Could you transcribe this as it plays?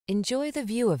Enjoy the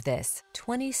view of this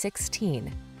 2016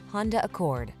 Honda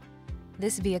Accord.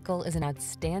 This vehicle is an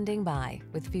outstanding buy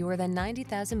with fewer than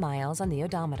 90,000 miles on the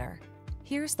odometer.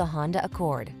 Here's the Honda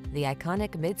Accord, the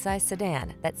iconic midsize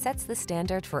sedan that sets the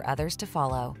standard for others to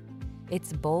follow.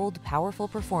 Its bold, powerful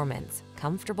performance,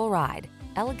 comfortable ride,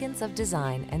 elegance of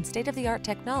design, and state-of-the-art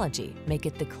technology make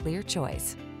it the clear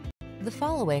choice. The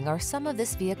following are some of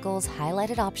this vehicle's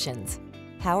highlighted options: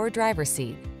 power driver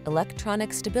seat,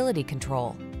 electronic stability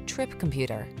control, trip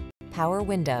computer, power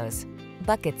windows,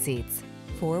 bucket seats,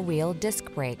 four-wheel disc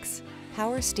brakes,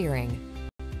 power steering,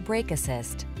 brake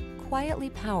assist.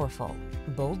 Quietly powerful,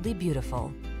 boldly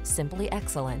beautiful, simply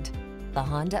excellent. The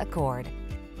Honda Accord.